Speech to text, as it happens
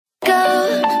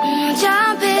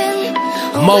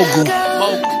Mogul.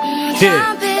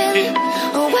 Yeah.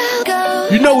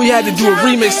 You know we had to do a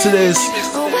remix to this.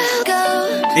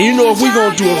 And you know if we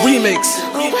gonna do a remix,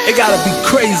 it gotta be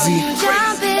crazy.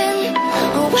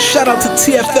 Shout out to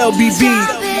TFLBB,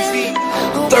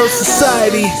 Third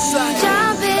Society,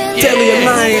 Daily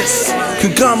Alliance,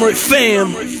 Conglomerate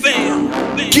Fam.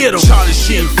 Get 'em. Charlie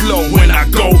shit flow when I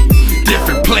go.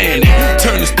 Different planet.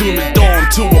 Turn the student dorm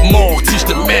to a mall. Teach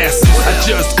the masses. I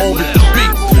just orbit the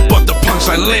beat, but the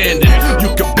punchline landed. You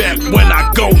can bet when I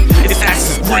go, it's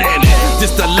access granted.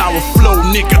 This the loud flow,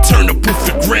 nigga. Turn the booth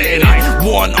to granite.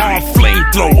 One arm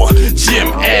flamethrower, Jim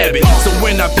Abbott. So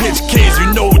when I pitch K's,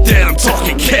 you know that I'm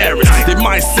talking carrots. They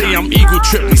might say I'm ego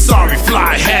tripping. Sorry,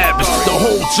 fly habits. The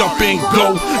whole jump and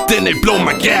go, then they blow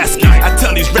my gasket. I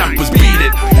tell these rappers beat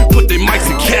it, put their mics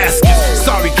in caskets.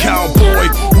 Sorry, cowboy,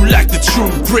 you lack the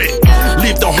true grit.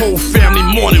 Leave the whole family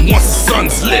mourning once the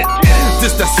sun's lit.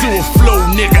 This that sewer flow,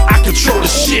 nigga, I control the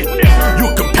shit. You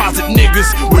composite niggas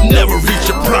will never reach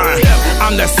your prime.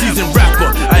 I'm that seasoned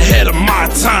rapper, ahead of my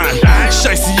time.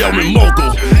 Shiesty and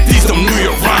Mogul, these them New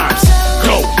York rhymes.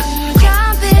 Go.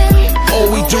 All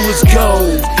we do is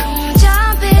go.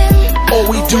 All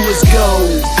we do is go.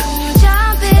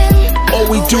 All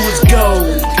we do is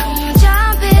go.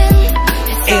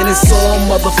 And it's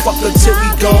on, motherfucker, till we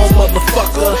gone,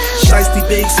 motherfucker. Shiesty,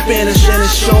 Bigg, Spanish, and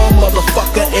it's on,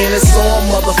 motherfucker. And it's on,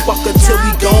 motherfucker, till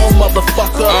we gone,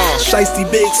 motherfucker. Shiesty,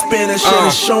 Bigg, Spanish, and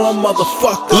it's on,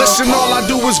 motherfucker. Listen, all I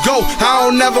do is go, I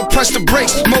don't never press the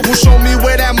brakes. Mogul show me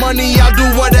where that money, I'll do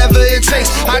whatever it takes.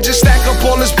 I just stack up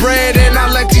all this bread and I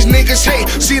let these niggas hate.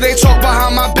 See, they talk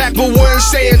behind my back, but wouldn't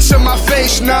say it to my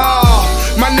face. Nah,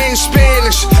 my name's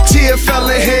Spanish, TFL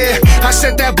in here. I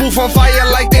set that booth on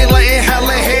fire like they letting hell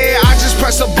in here. I just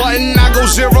press a button, I go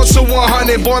 0 to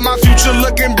 100. Boy, my future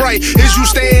looking bright. Is you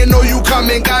staying or you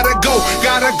coming? Gotta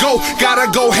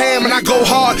go ham and I go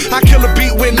hard. I kill a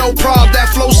beat with no prob. That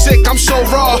flow sick, I'm so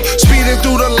raw. Speeding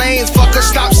through the lanes, fuck a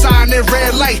stop sign and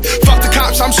red light. Fuck the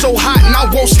cops, I'm so hot and I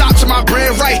won't stop till my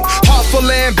brain right. Heart full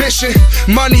of ambition,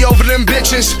 money over them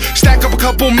bitches. Stack up a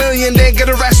couple million, then get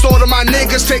a rest all of my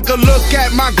niggas. Take a look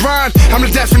at my grind, I'm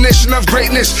the definition of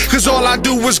greatness. Cause all I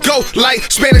do is go,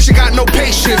 like Spanish, you got no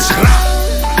patience.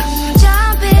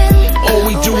 All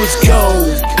we do is go.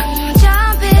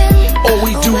 All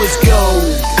we do is go.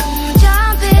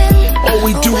 All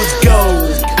we do is go.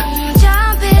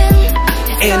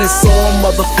 And it's on,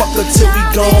 motherfucker, till we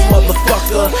gone,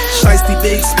 motherfucker. Shiesty,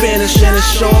 Bigg, Spanish, and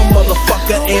it's on,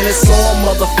 motherfucker. And it's on,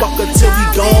 motherfucker, till we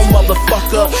gone,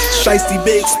 motherfucker. Shiesty,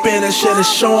 Bigg, Spanish, and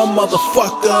it's on,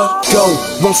 motherfucker. Go,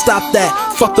 won't stop that.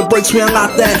 Fuck the brakes, we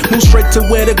unlock that. Move straight to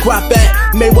where the guap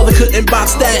at. Mayweather couldn't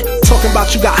box that. Talking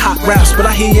about you got hot raps, but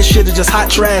I hear your shit is just hot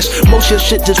trash. Most your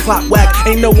shit just flop whack.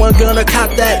 Ain't no one gonna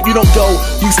cop that. You don't go,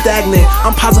 you stagnant.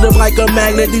 I'm positive like a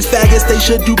magnet. These faggots, they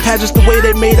should do pageants the way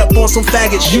they made up on some faggot.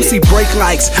 You see brake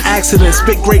lights, accidents,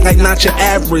 spit great like not your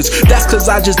average. That's cause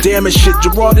I just damage shit.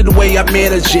 Gerard the way I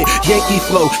manage it. Yankee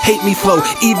flow, hate me flow.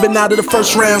 Even out of the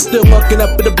first round, still looking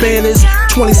up at the banners.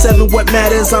 27 what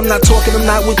matters, I'm not talking, I'm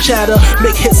not with chatter.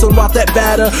 Make hits about that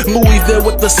batter. Louisville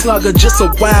with the slugger, just a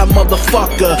wild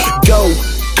motherfucker.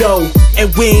 Go,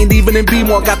 and we ain't even in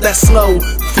B-more, got that slow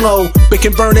flow. We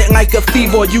can burn it like a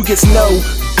fever, you get snow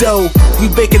dough. We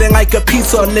baking it like a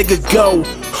pizza, nigga, go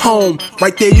home.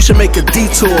 Right there, you should make a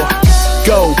detour.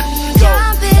 Go.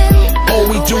 All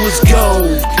we do is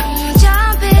go.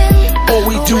 All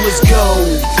we do is go.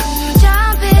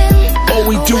 All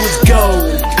we do is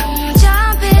go.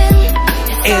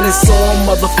 And it's on,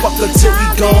 motherfucker, till we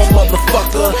gone,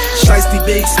 motherfucker. Shiesty,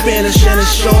 Bigg, Spanish, and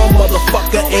it's on,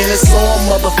 motherfucker. And it's on,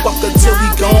 motherfucker, till we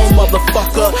gone,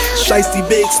 motherfucker. Shiesty,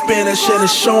 Bigg, Spanish, and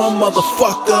it's on,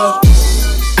 motherfucker.